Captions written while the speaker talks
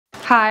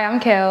Hi, I'm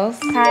Kels.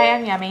 Hi,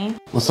 I'm Yummy.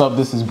 What's up?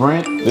 This is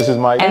Brent. This is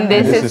Mike. And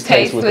this is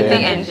Taste with the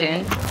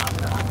Engine.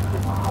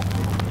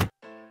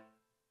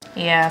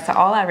 Yeah, so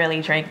all I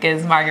really drink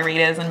is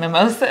margaritas and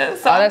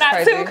mimosas, so I'm not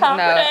crazy. too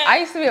confident. No, I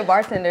used to be a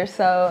bartender,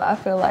 so I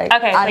feel like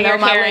I know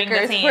my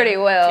liquors pretty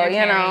well,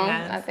 you know.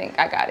 I think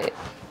I got it.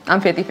 I'm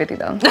 50-50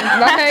 though.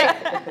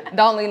 Like,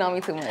 don't lean on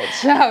me too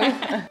much.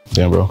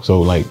 Yeah, bro.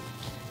 So like,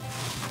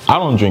 I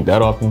don't drink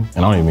that often,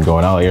 and I don't even go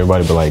out like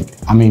everybody, but like,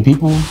 I mean,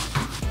 people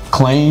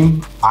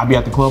claim I be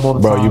at the club all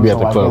the time. Bro, you be at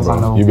the club,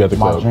 bro. You be at the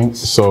club. Drinks.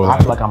 So I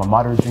feel like I'm a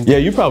moderate drinker. Yeah,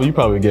 you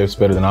probably guess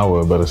better than I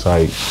would, but it's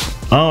like,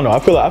 I don't know. I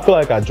feel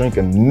like I drink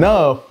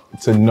enough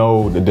to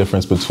know the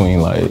difference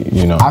between, like,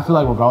 you know. I feel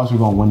like regardless, we're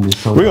gonna win this.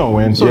 So we're gonna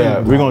win. So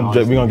yeah, we're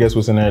gonna guess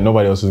what's in there.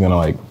 Nobody else is gonna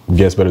like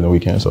guess better than we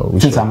can. So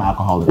since I'm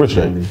alcoholic, we're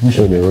straight.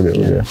 We're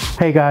good.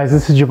 Hey guys,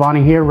 this is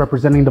Giovanni here,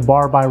 representing the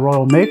Bar by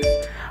Royal Mix.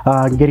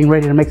 Getting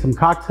ready to make some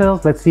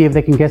cocktails. Let's see if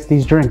they can guess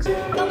these drinks.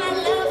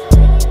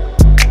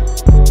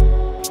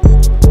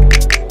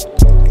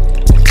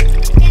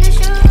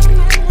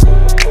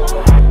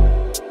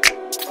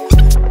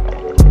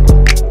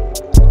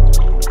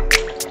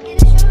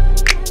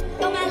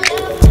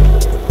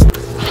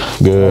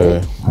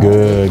 Good.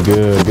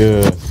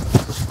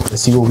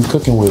 Let's see what we're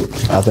cooking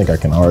with. I think I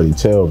can already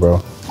tell,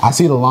 bro. I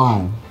see the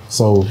lime,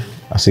 so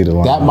I see the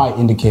lime. That might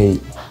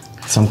indicate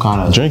some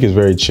kind of drink is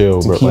very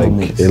chill, bro. Like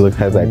mix. It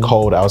has that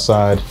cold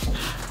outside.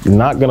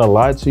 Not gonna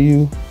lie to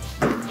you,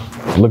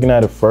 looking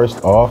at it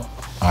first off,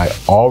 I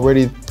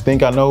already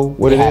think I know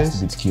what it is. It has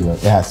to be tequila.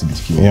 It has to be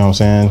tequila. You know what I'm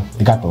saying?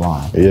 It got the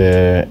lime.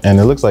 Yeah, and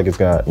it looks like it's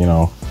got, you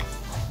know,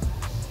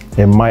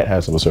 it might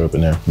have some syrup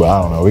in there, but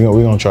I don't know.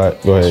 We're gonna try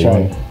it. Go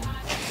ahead.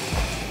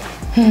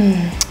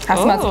 I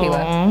smell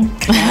tequila.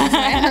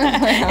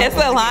 It's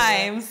a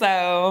lime,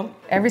 so.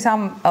 Every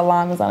time a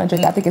lime is on a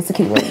drink, I think it's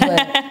tequila. But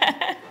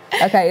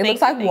okay, it looks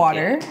like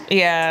water.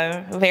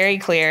 Yeah, very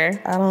clear.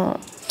 I'm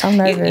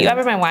nervous. You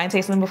ever been wine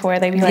tasting before?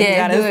 They be like, you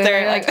gotta stir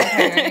it. Like,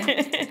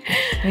 okay.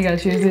 You gotta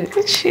choose it.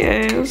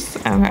 Cheers.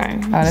 Okay.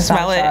 Oh,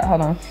 smell it.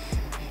 Hold on.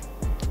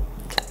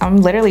 I'm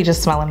literally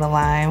just smelling the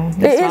lime.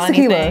 It is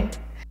tequila. Anything?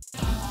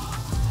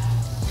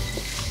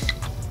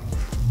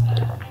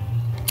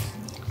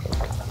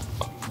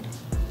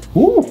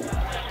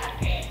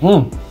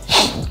 Ooh.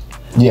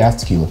 Yeah,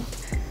 that's tequila.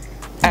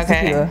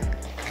 Okay. Tequila.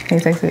 Can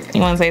you taste it?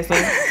 You want to taste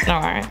it?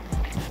 All right.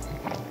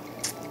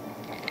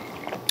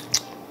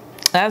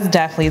 That's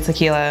definitely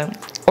tequila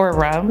or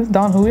rum. It's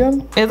Don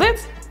Julio. Is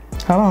it?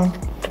 Hold on.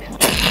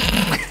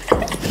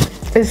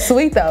 It's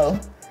sweet though.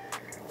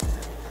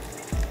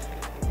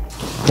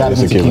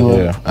 It's tequila.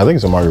 Yeah, I think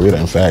it's a margarita.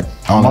 In fact,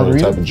 I don't know the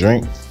type of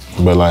drink,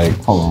 but like,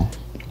 hold on.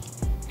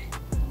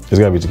 It's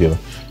gotta be tequila.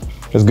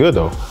 It's good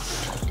though.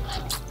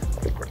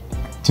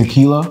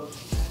 Tequila.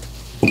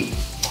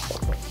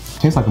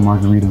 Tastes like a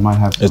margarita. It might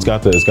have. It's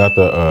got the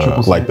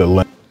like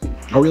the.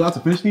 Are we allowed to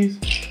finish these?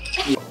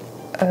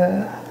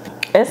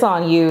 It's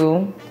on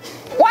you.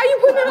 Why are you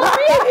putting it on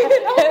me?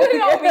 Don't put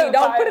it on me.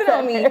 Don't put it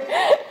on me.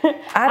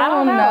 I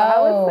don't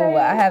know.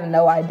 I have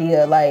no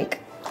idea. Like,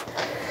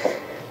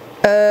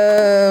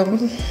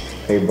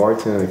 Hey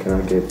bartender, can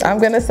I get? I'm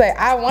gonna say,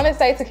 I want to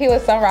say tequila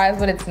sunrise,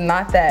 but it's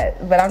not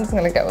that. But I'm just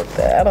gonna go with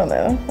that. I don't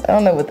know. I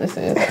don't know what this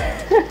is.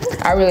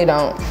 I really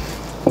don't.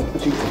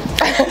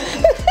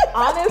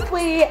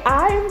 Honestly,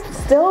 I'm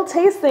still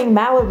tasting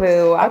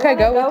Malibu. Okay,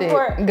 go with it.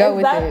 Go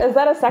with it. Is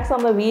that a Sex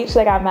on the Beach?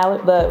 They got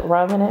the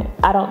rum in it.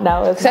 I don't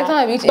know. It's Sex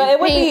on the Beach, but it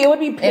would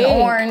be pink and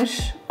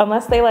orange,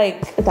 unless they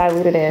like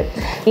diluted it.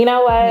 You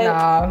know what?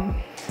 Nah.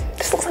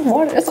 This looks like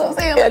water. That's what I'm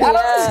saying. Like,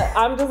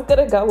 I'm just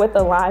gonna go with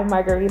the lime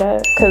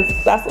margarita because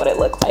that's what it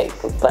looked like.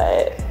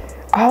 But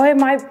it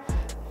might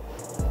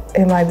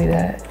be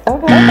that.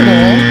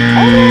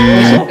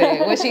 Okay.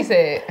 What she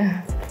said.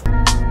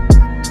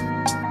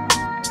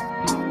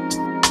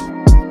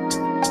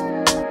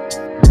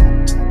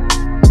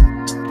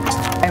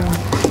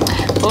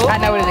 I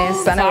know what it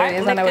is. I know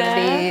what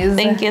it is.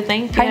 Thank you. How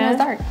you know it's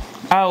dark?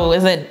 Oh,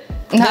 is it?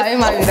 No, it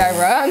might be dark,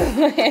 bro.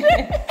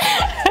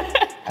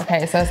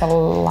 Okay, so it's a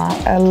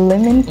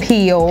lemon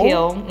peel.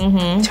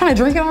 Mm-hmm. You trying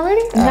to drink it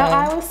already? No,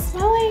 I was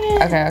smelling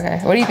it.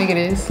 Okay. What do you think it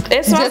is?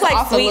 It smells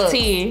like sweet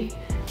tea.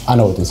 I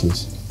know what this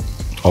is.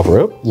 Off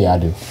rip? Yeah, I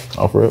do.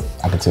 Off rip?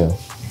 I can tell.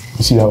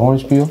 You see that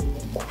orange peel?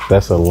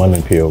 That's a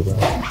lemon peel, bro.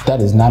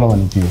 That is not a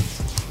lemon peel.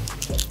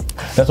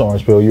 That's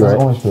orange peel, you're right.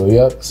 Orange peel,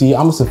 yep. See,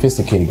 I'm a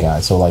sophisticated guy,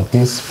 so like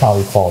this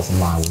probably falls in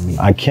line with me.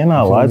 I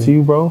cannot lie to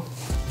you, bro.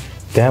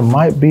 That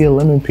might be a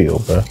lemon peel,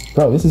 bro.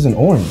 Bro, this is an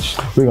orange.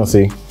 We're gonna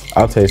see.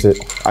 I'll taste it.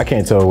 I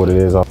can't tell what it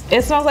is.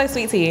 It smells like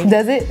sweet tea.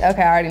 Does it?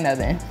 Okay, I already know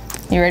then.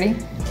 You ready?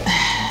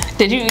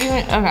 Did you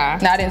even? Okay.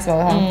 No, I didn't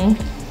smell it, huh?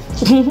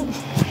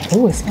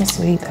 Ooh, it smells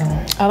sweet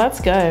though. Oh,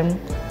 that's good.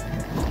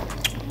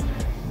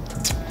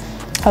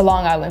 A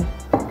Long Island.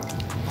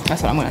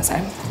 That's what I'm gonna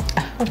say.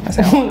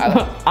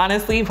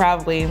 Honestly,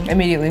 probably.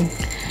 Immediately.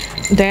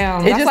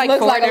 Damn. It just like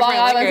looks like a Long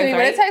Island to me,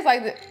 but it tastes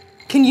like,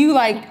 can you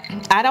like?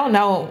 I don't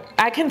know.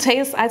 I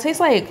taste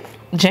like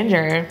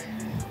ginger.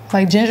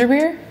 Like ginger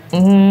beer?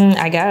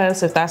 I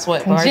guess if that's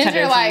what bartenders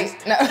ginger, like,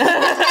 use. no.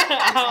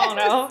 I don't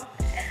know.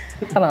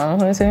 Hold on,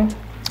 let me see.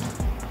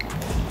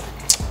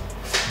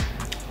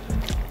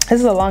 This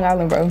is a Long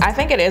Island, bro. I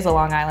think it is a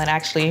Long Island,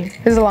 actually.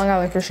 This is a Long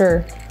Island for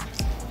sure.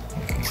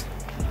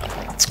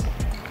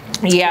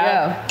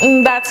 Yeah.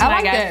 That's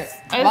my guess.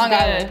 Long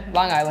Island.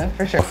 Long Island,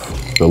 for sure.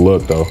 The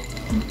look, though.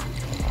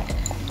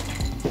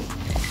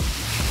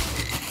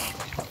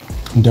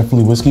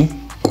 Definitely whiskey.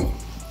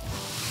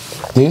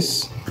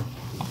 This,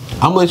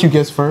 I'm gonna let you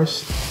guess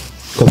first,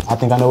 because I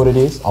think I know what it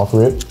is, off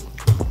rip.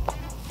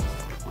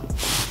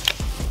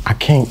 I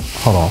can't,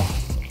 hold on.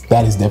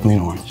 That is definitely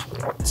an orange.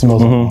 It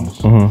smells like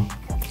orange.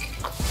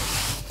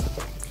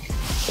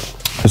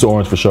 It's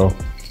orange for sure.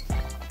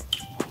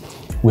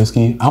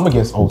 Whiskey, I'm gonna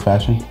guess old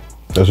fashioned.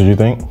 That's what you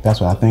think? That's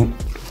what I think.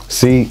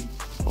 See,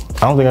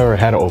 I don't think I ever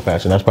had an old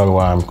fashioned. That's probably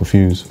why I'm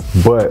confused.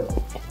 But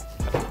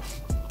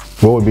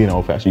what would be an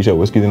old fashioned? You said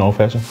whiskey's an old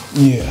fashioned?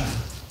 Yeah.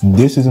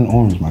 This is an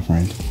orange, my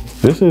friend.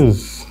 This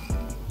is,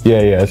 yeah,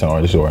 it's an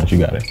orange. It's orange. You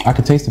got it. I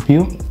could taste the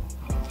peel.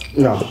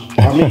 No,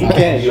 I mean, you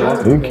can.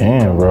 You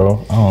can,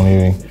 bro. I don't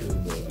even,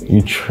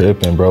 you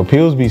tripping, bro.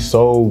 Peels be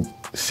so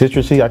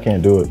citrusy, I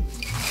can't do it.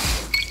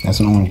 That's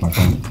an orange, my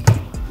friend.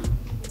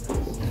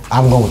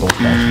 I'm going with old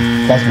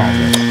fashioned. That's my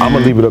guess. I'm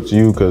gonna leave it up to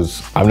you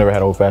because I've never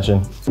had old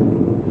fashioned.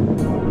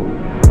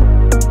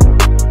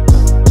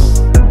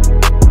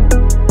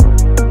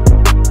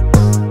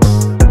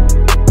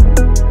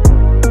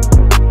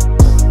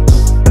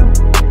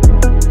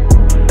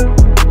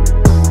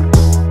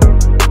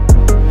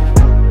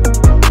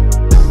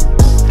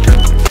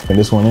 And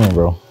this one in,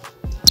 bro.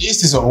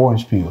 This is an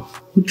orange peel.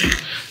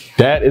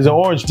 That is an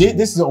orange peel.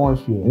 This is an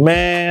orange peel.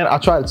 Man, I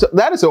tried.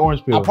 That is an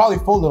orange peel. I probably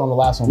folded on the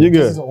last one. You're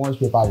good. This is an orange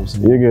peel if I've ever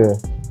seen it. You're good.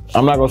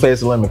 I'm not gonna say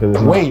it's a lemon because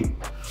it's Wait.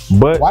 not.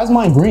 But why is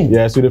mine green?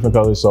 Yeah, it's two different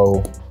colors,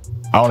 so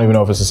I don't even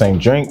know if it's the same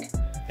drink.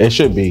 It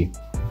should be,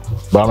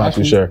 but I'm not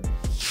too sure.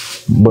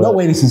 But no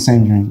way, this is the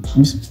same drink.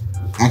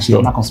 Actually,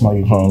 I'm not gonna smell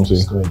your drink. Let me see.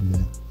 Just go ahead and do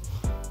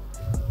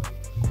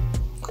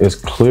that. It's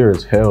clear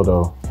as hell,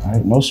 though. All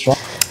right, no straw.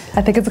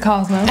 I think it's a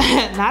Cosmo.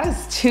 That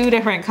is two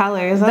different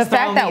colors. That's the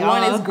fact that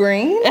one is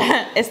green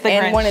it's the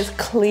and one is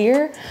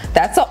clear,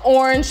 that's an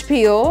orange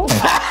peel.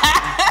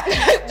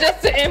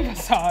 Just to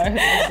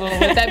emphasize, so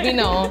let that be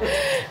known.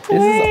 This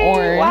is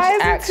orange. Why is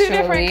it actually. two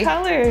different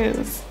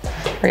colors?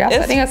 Are y'all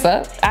setting us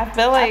up? I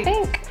feel like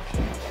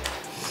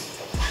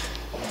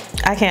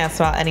I can't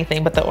smell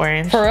anything but the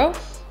orange. For real?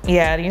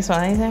 Yeah, do you smell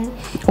anything?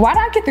 Why did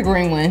I get the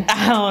green one?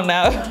 I don't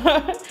know.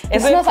 It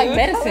smells like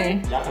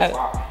medicine.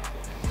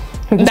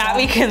 That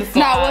we can swap.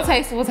 No,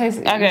 we'll taste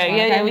it. Okay,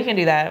 yeah, we can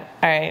do that.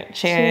 All right,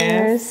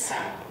 cheers.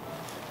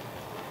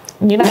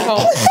 You're not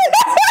going.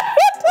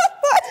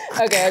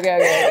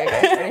 Okay.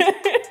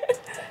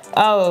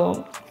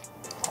 Oh,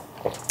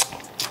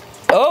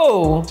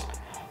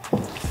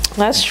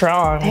 that's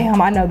strong.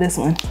 Damn, I know this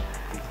one.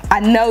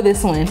 I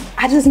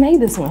just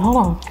made this one. Hold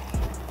on.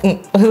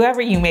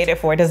 Whoever you made it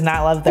for does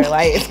not love their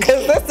life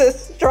because this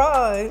is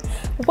strong.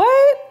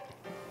 What?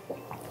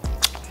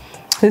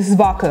 This is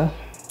vodka.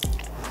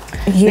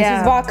 Yeah. This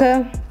is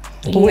vodka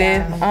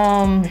with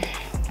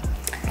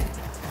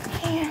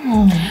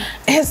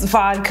It's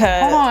vodka.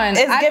 Hold on.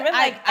 It's given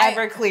like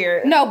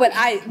Everclear. No, but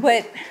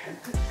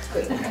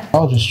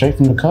Oh, just straight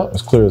from the cup?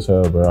 It's clear as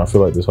hell, bro. I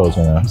feel like this whole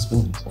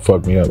thing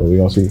fuck me up, but we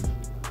gonna see.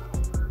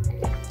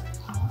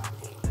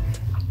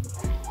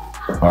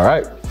 All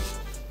right.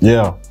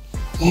 Yeah.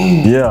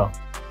 Yeah.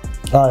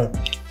 All right.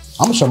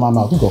 I'm gonna shut my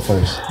mouth. You go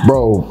first.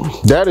 Bro,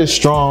 that is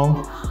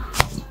strong.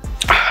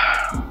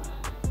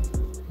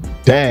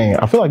 Dang,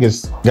 I feel like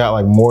it's got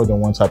like more than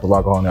one type of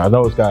alcohol in there. I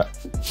know it's got,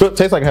 it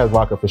tastes like it has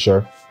vodka for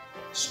sure.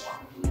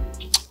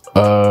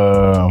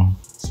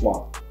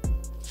 Swap.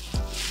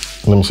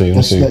 Let me see.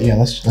 Yeah,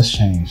 let's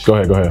change. Go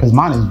ahead. Because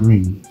mine is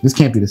green. This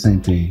can't be the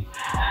same thing.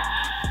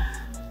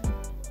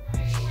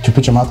 Did you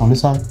put your mouth on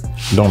this side?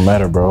 Don't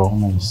matter, bro.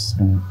 I'm gonna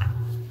spin it.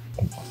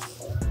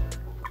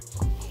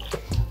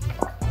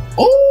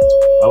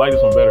 I like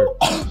this one better.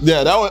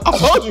 Yeah, that one,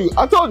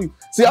 I told you.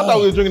 See, I thought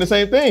we were drinking the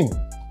same thing.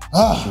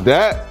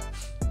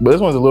 But this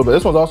one's a little bit,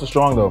 this one's also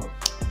strong though.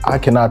 I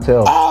cannot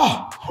tell.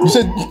 You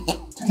said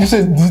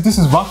this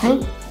is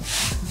vodka?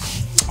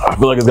 I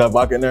feel like it's got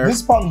vodka in there. This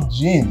is probably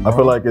gin, bro. I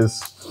feel like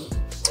it's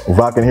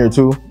vodka in here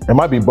too. It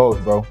might be both,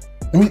 bro.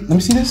 Let me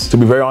see this. To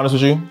be very honest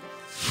with you.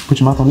 Put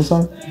your mouth on this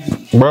side.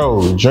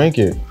 Bro, drink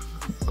it.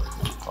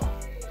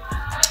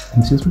 Let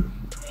me see this one.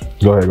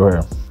 Go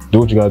ahead. Do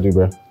what you gotta do,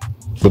 bro.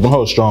 But them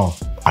hoes strong.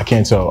 I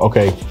can't tell.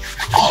 Okay.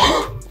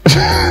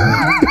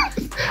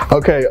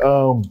 Okay,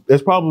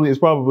 it's probably. I'm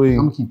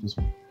gonna keep this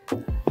one.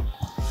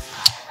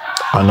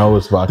 I know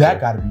it's vodka. That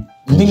gotta be.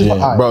 You think it's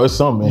vodka? Bro, it's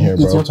something in here,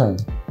 bro. It's your turn.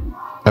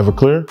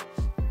 Everclear?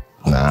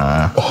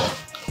 Nah.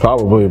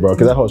 Probably, bro,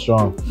 because that whole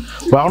strong.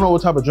 But I don't know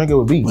what type of drink it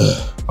would be.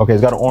 Okay,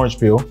 it's got an orange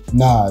peel.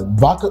 Nah,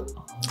 vodka,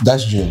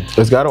 that's gin.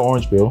 It's got an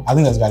orange peel. I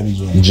think that's gotta be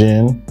gin.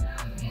 Gin.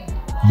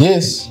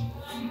 This,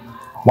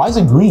 why is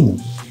it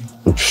green?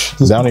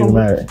 That don't even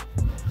matter.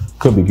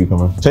 Could be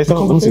cucumber. Taste it.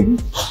 Let me see.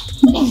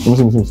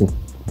 Let me see.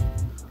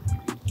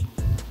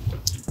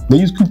 They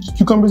use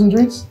cucumbers in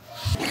drinks?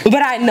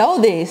 But I know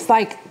this.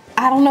 Like,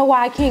 I don't know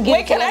why I can't get it.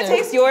 Wait, can I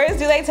taste yours?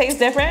 Do they taste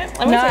different?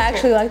 Let me I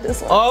actually like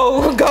this one.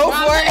 Oh, go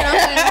for it.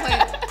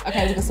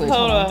 Okay, we can switch.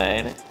 Hold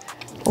on.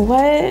 What?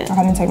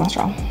 I didn't take my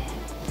straw.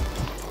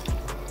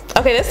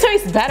 Okay, this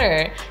tastes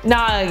better.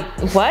 Nah,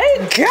 what?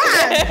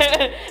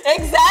 God.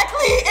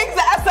 Exactly.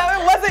 So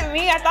it wasn't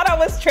me. I thought I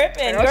was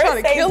tripping. Yours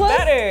tastes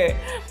better.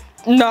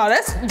 No,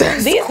 that's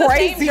these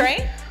crazy. The same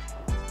drink?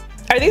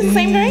 Are these the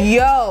same drink?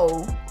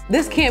 Yo,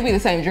 this can't be the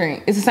same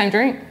drink. It's the same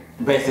drink?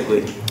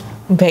 Basically.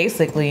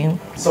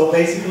 So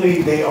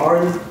basically, they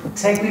are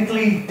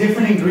technically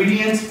different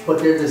ingredients, but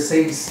they're the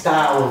same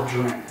style of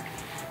drink.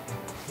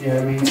 You know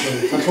what I mean?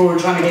 So that's what we're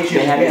trying to get you.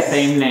 They have the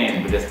same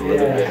name, but just a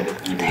little bit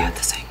different. They have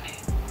the same name.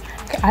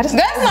 That's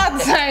not the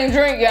same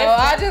drink, yo.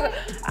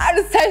 I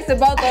just tasted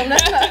both of them.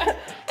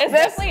 It's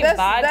definitely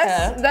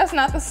vodka. That's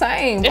not the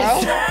same,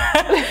 bro.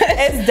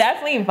 It's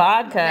definitely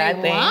vodka, I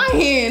think.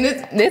 Lying.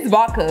 It's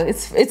vodka.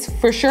 It's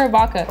for sure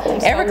vodka.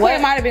 Everclear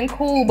might have been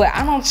cool, but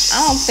I don't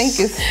think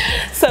it's.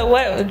 So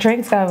what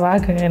drinks got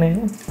vodka in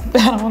it?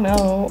 I don't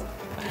know.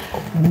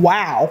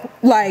 Wow.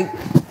 Like,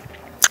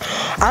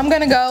 I'm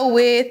gonna go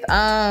with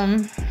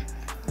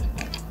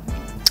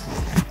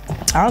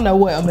I don't know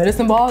what a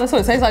medicine ball. That's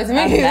what it tastes like to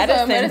me. A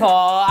medicine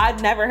ball. I'd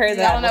never heard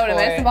that. I don't know what a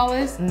medicine ball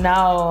is.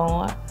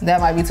 No,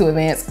 that might be too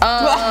advanced.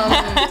 I'm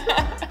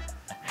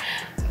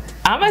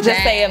gonna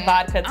just say a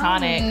vodka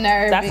tonic.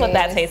 That's what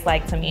that tastes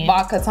like to me.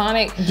 Vodka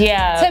tonic.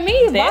 Yeah. To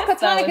me, vodka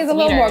tonic is a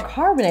little more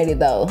carbonated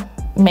though.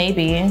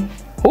 Maybe.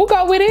 We'll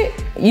go with it.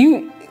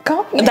 You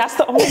come. That's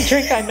the only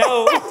drink I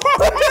know.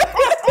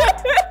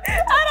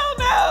 I don't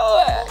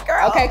know,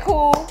 girl. Okay,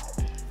 cool.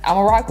 I'm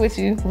gonna rock with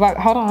you.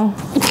 Hold on.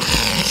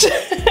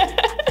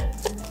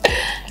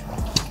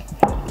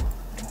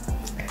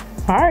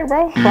 All right,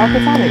 bro. Vodka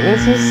tonic.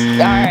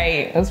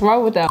 Let's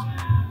roll with that.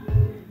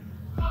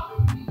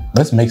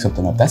 Let's make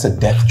something up. That's a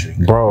death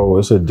drink. Bro,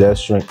 it's a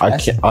death drink. I'm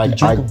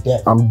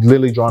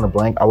literally drawing a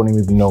blank. I wouldn't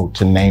even know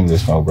to name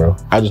this one, bro.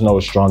 I just know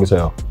it's strong as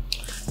hell.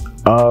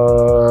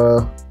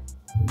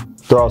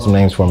 Throw out some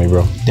names for me,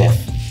 bro.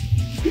 Death.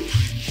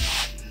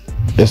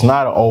 It's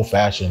not an old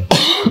fashioned.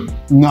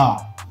 Nah,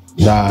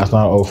 it's not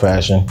an old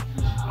fashioned.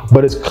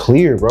 But it's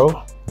clear,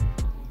 bro.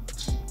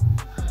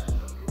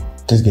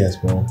 Just guess,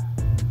 bro.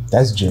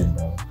 That's gin,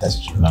 bro. That's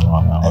gin.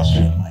 No, that's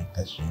gin, Mike.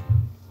 That's gin.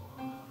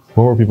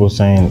 What were people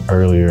saying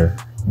earlier?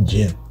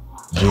 Gin.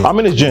 I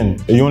mean, it's gin.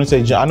 You want to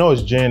say gin? I know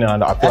it's gin,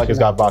 and I feel like it's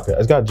got vodka.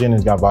 It's got gin and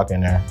it's got vodka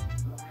in there.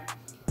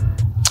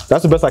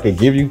 That's the best I could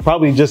give you.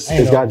 Probably just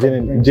it's got gin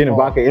and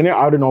vodka in there.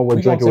 I don't know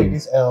what drink it would.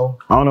 This L.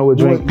 I don't know what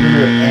drink.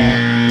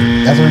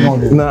 That's what we're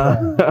gonna do.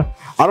 Nah,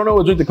 I don't know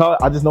what drink to call it.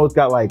 I just know it's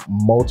got like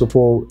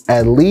multiple,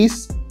 at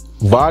least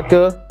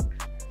vodka,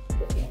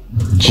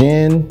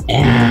 gin.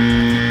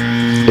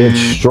 It's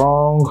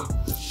strong.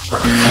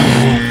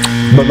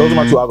 But those are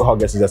my two alcohol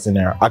guesses that's in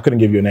there. I couldn't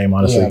give you a name,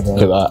 honestly.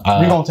 We're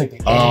gonna take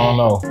the I don't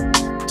know.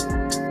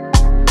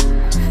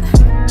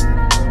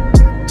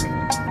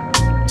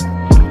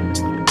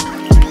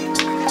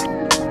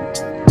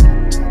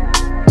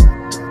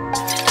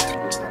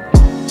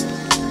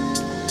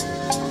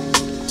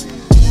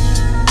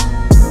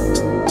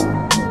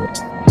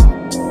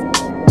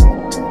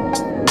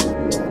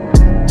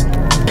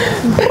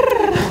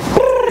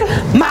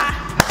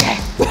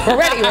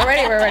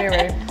 We're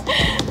ready.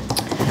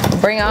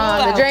 Bring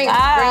on the drinks.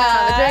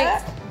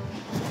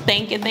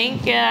 Thank you.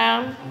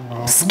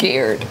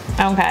 Scared.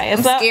 Okay,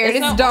 it's scared.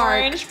 It's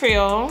dark. Orange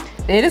peel.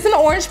 It is an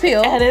orange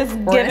peel. It is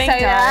giving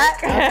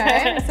dark.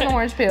 Okay, it's an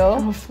orange peel.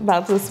 I'm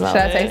about to smell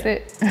Should I taste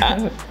it?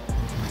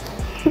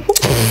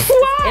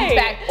 Why? In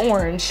fact,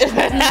 orange.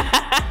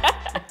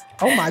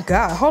 Oh my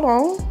God, hold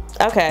on.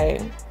 Okay.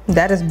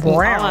 That is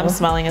brown. All I'm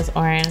smelling is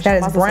orange.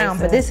 That is brown,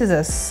 but this is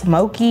a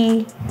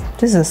smoky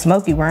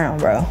brown,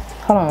 bro.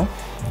 Hold on.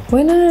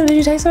 Wait, no, did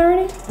you taste it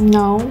already?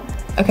 No.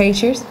 Okay,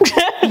 cheers.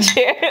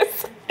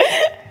 Cheers.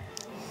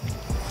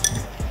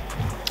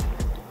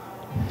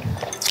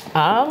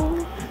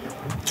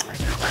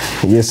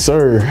 Yes,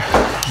 sir.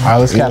 All right,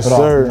 let's cap it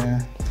off,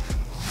 man.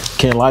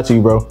 Can't lie to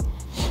you, bro.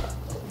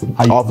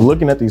 Off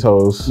looking at these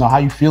hoes. No, how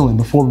you feeling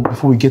before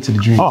we get to the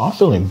drink? Oh, I'm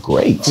feeling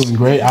great. Feeling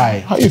great. All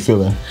right. How you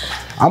feeling?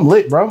 I'm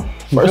lit, bro.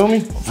 You feel me?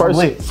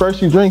 First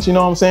few drinks, you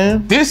know what I'm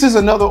saying? This is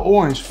another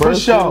orange for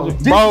sure.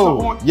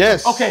 Bro,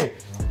 yes. Okay.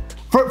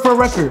 For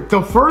record,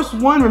 the first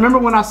one, remember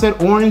when I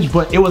said orange,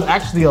 but it was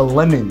actually a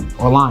lemon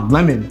or lime,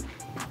 lemon.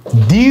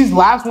 These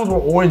last ones were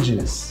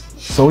oranges.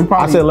 So we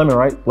probably— I said lemon,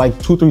 right? Like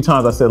 2-3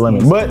 times I said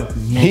lemon, but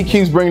he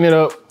keeps bringing it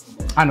up.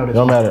 I know this.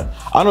 Don't matter.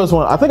 I know this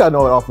one. I think I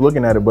know it off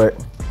looking at it, but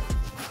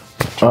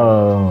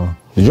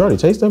did you already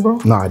taste that, bro?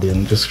 No, I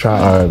didn't. Just try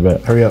it. All right,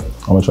 bet. Hurry up.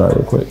 I'm gonna try it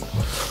real quick.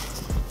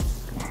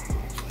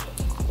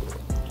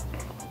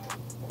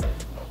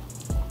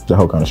 That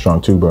whole kind of strong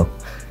too, bro.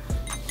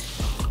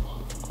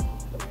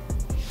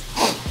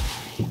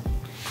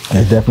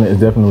 It's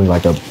definitely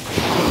like a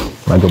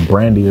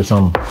brandy or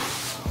something.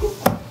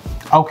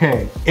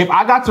 Okay, if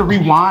I got to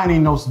rewind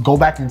and go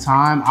back in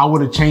time, I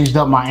would have changed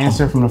up my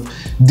answer from the.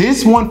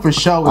 This one for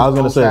sure. I was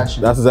gonna say that's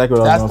exactly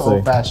what I was gonna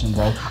say. That's the old fashioned,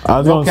 bro. I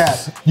was gonna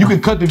say you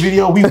can cut the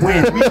video. We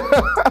win.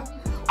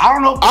 I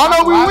don't know.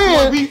 We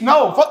win.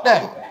 No, fuck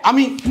that. I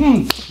mean,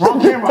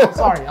 wrong camera. I'm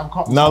sorry. I'm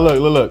caught. Now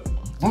look.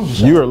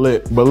 You are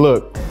lit, but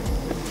look.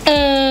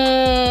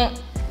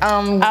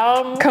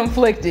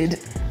 Conflicted.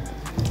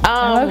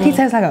 He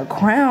tastes like a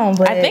crown,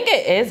 but I think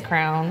it is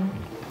crown.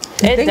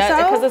 It does,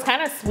 because it's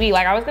kind of sweet.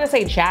 Like I was gonna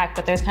say Jack,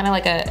 but there's kind of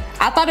like a.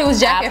 I thought it was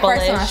Jack at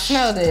first when I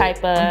smelled it. Type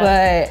of,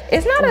 but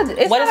it's not a.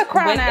 It's not a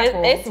crown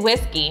apple. It's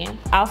whiskey.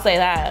 I'll say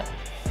that.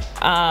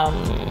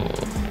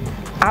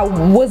 I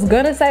was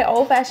gonna say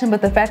old fashioned,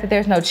 but the fact that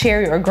there's no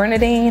cherry or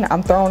grenadine,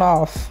 I'm thrown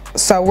off.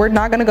 So we're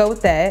not gonna go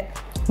with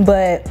that.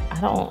 But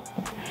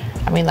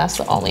I mean, that's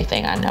the only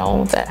thing I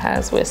know that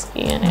has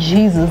whiskey in it.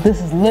 Jesus,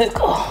 this is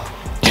liquor.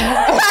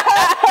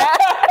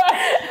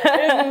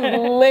 This is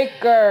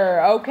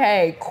liquor.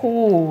 Okay,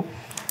 cool.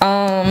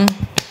 Damn,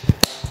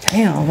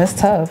 that's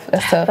tough.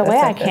 That's tough. The way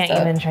I can't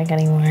even drink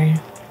anymore.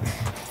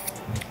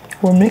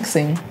 We're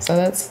mixing, so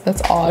that's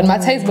odd. My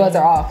taste buds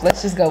are off.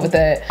 Let's just go with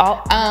that.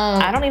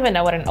 I don't even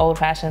know what an old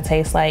fashioned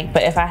tastes like,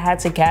 but if I had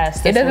to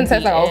guess, it doesn't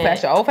taste like old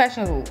fashioned. Old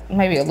fashioned is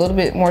maybe a little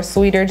bit more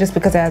sweeter just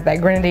because it has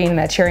that grenadine and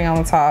that cherry on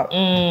the top.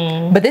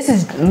 But this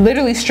is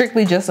literally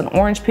strictly just an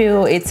orange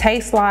peel. It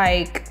tastes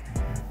like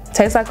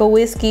a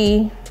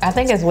whiskey. I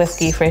think it's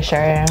whiskey for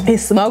sure.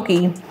 It's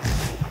smoky.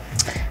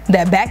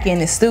 That back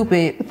end is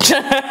stupid.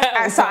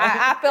 So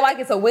I feel like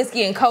it's a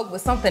whiskey and Coke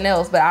with something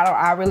else, but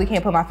I really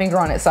can't put my finger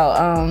on it.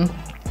 So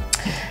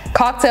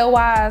cocktail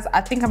wise,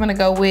 I think I'm gonna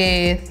go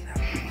with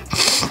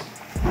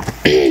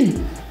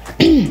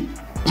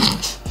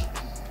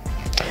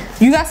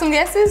You got some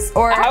guesses?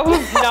 Or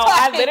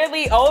I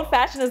literally, old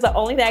fashioned is the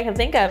only thing I can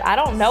think of. I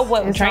don't know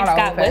what drinks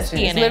got whiskey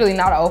in it. It's literally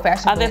not an old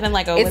fashioned. Other than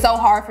like it's so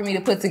hard for me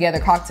to put together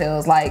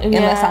cocktails, like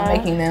unless I'm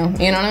making them.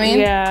 You know what I mean?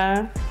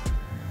 Yeah.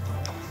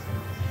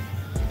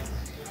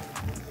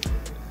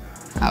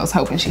 I was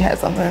hoping she had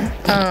something.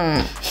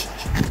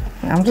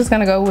 I'm just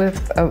gonna go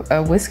with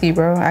a whiskey,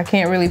 bro. I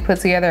can't really put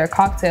together a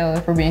cocktail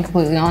if we're being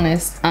completely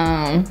honest.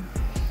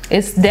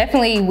 It's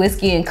definitely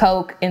whiskey and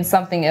Coke and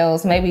something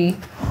else. Maybe,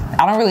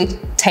 I don't really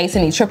taste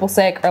any triple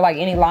sec or like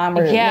any lime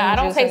or I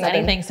don't taste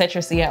anything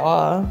citrusy at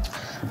all.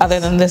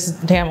 Other than this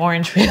damn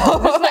orange peel.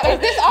 Like, is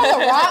this on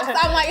the rocks?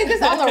 I'm like, is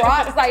this on the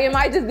rocks? Like, it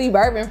might just be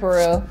bourbon for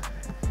real.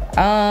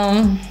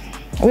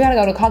 We gotta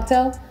go to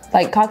cocktail?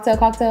 Like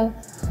cocktail?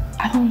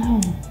 I don't know.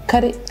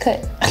 Cut.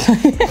 Cut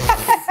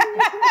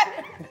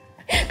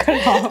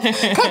it off.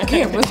 Cut the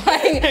cameras.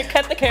 Like,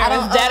 cut the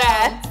cameras. Dead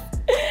ass.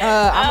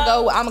 I'm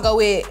gonna go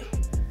with.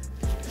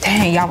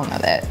 Dang, y'all don't know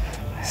that.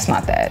 It's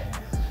not that.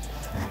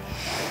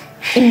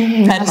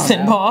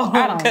 Medicine ball.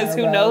 Because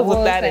who knows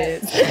what that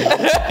is?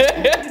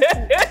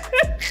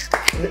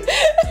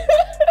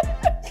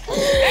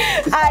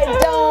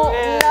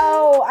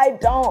 I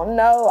don't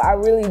know. I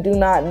really do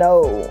not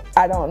know.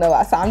 I don't know.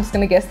 So I'm just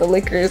gonna guess the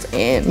liquors,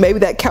 and maybe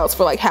that counts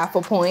for like half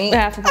a point. No,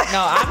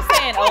 I'm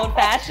saying old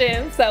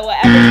fashioned. So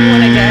whatever you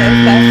want to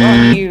guess, that's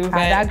on you.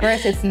 I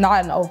digress. It's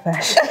not an old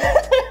fashioned.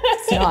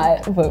 It's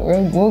not, but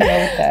we'll go with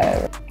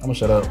that. I'm gonna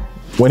shut up.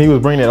 When he was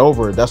bringing it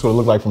over, that's what it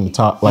looked like from the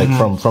top, like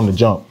from the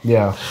jump.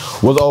 Yeah.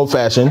 Was old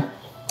fashioned.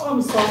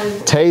 I'm sorry.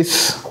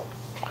 Tastes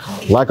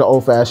like an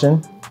old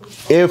fashioned.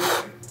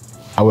 If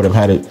I would have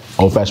had it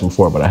old fashioned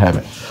before, but I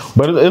haven't.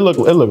 But it looked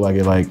like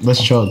it. Like,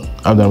 let's chug.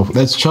 I've done it before.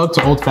 Let's chug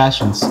to old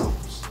fashions.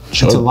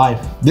 Chug to life.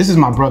 This is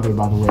my brother,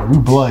 by the way. We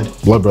blood.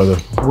 Blood brother.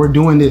 We're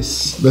doing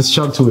this. Let's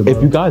chug to it, bro.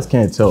 If you guys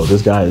can't tell,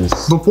 this guy is.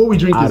 Before we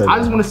drink this, I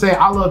just want to say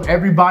I love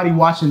everybody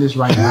watching this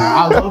right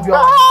now. I love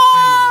y'all.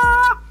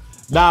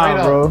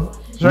 Nah, bro.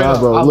 Nah,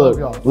 bro.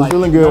 Look, we're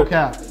feeling good. No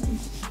cap.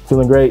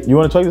 Feeling great. You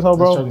want to chug this home,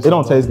 bro? It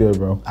don't taste good,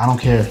 bro. I don't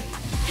care.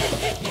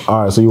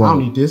 All right, so you want? I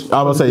don't need this. I'm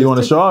gonna say, you want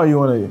a straw or you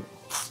want to?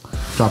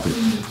 Drop it.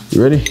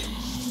 You ready?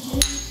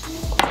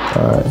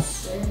 All right.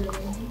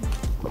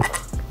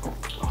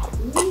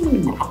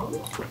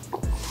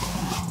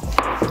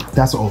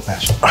 That's an old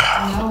fashioned.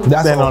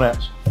 That's an old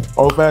fashioned.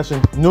 Old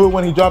fashioned. Knew it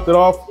when he dropped it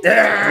off.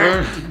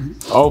 Yeah.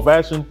 Old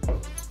fashioned.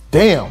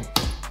 Damn.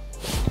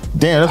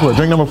 That's what,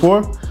 drink number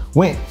 4?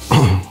 We ain't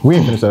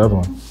finished that other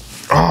one.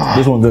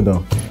 This one good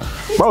though.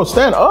 Bro,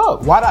 stand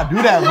up. Why'd I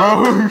do that,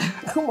 bro?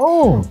 Come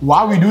on.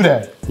 Why we do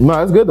that?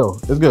 No, it's good though.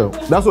 It's good.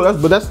 That's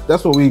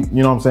what we,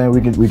 you know what I'm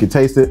saying? We could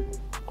taste it.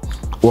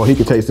 Well, he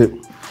could taste it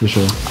for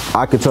sure.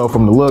 I could tell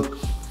from the look.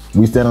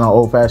 We standing on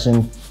old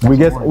fashioned. We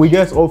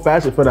guess old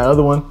fashioned for that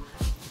other one.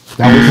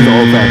 That was the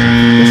old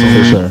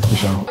fashioned. For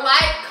sure.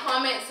 Like,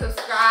 comment,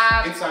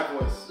 subscribe. Inside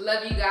voice.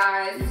 Love you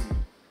guys.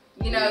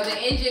 You know, the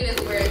engine is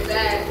where it's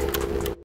at.